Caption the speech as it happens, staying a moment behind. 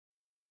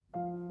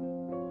You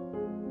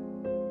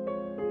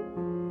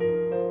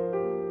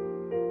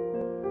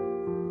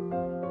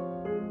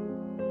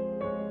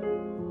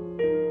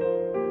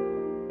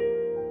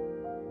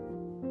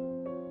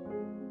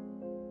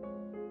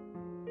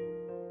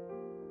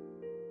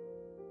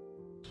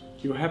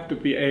have to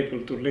be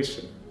able to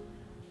listen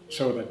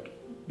so that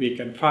we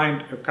can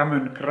find a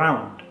common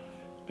ground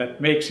that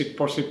makes it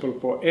possible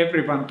for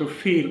everyone to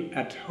feel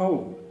at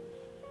home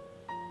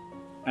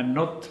and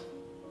not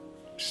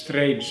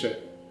stranger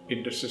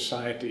in the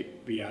society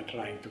we are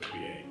trying to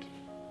create.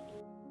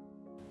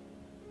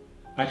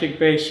 I think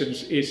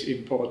patience is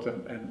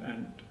important,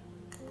 and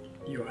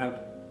you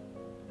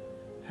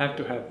have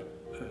to have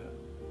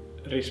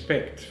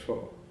respect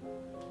for.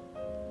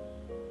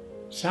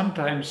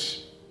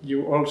 Sometimes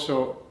you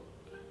also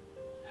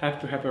have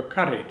to have a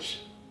courage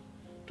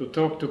to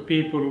talk to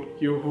people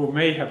who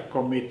may have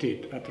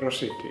committed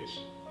atrocities,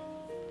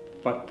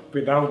 but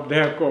without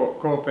their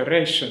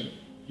cooperation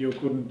you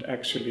couldn't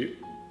actually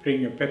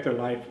bring a better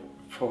life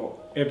for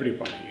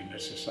everybody in the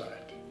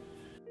society.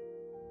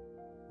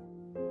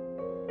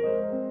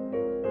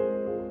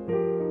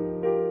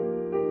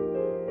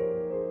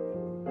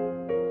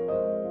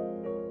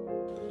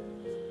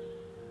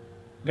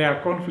 There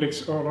are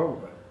conflicts all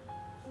over.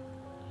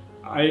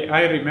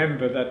 I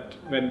remember that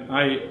when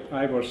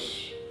I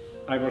was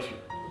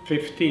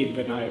 15,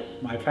 when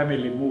my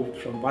family moved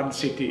from one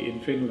city in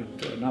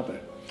Finland to another,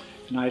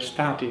 and I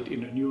started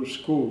in a new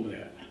school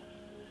there.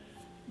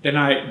 Then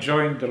I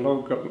joined the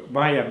local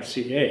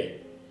YMCA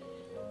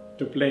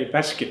to play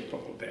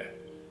basketball there.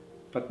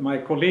 But my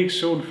colleagues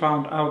soon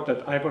found out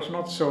that I was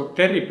not so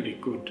terribly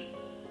good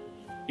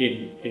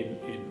in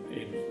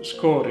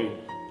scoring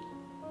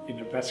in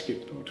a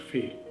basketball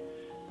field.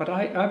 But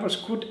I was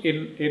good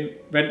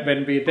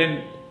when we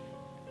then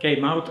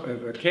came out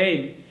of a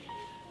game,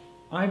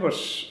 I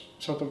was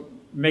sort of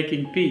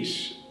making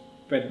peace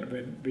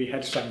when we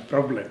had some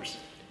problems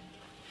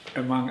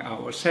among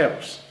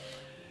ourselves.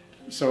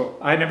 So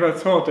I never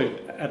thought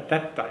it at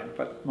that time,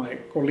 but my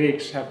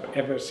colleagues have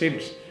ever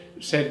since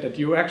said that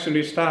you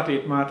actually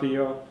started, Martti,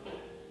 your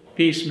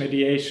peace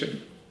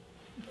mediation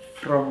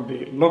from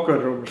the locker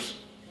rooms,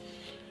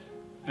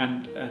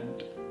 and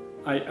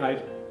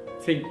I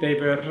think they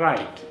were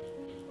right.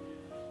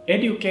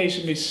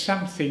 Education is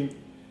something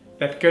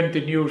that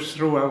continues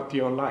throughout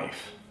your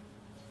life.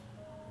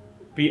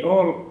 We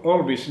all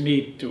always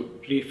need to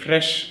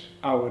refresh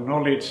our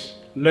knowledge,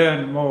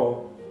 learn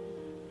more,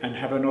 and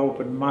have an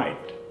open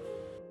mind.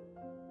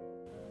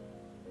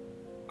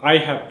 I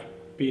have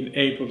been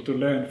able to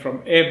learn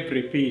from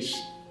every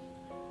peace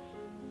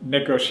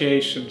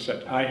negotiations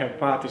that I have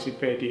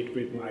participated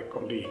with my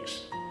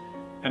colleagues.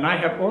 And I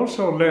have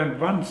also learned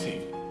one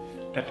thing,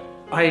 that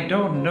I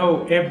don't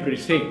know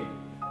everything.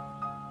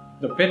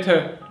 The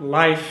better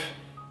life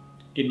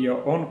in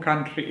your own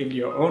country, in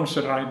your own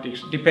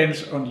surroundings,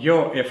 depends on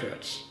your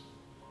efforts.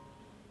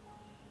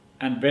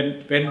 And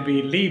when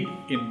we live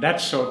in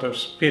that sort of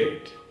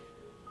spirit,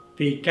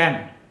 we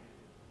can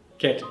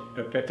get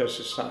a better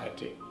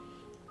society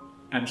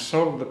and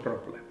solve the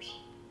problems.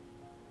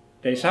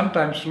 They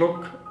sometimes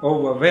look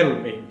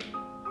overwhelming,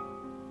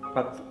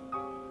 but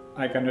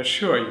I can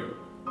assure you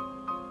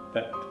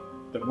that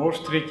the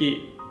most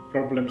tricky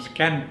problems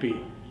can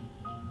be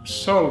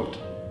solved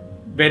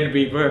when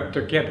we work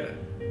together.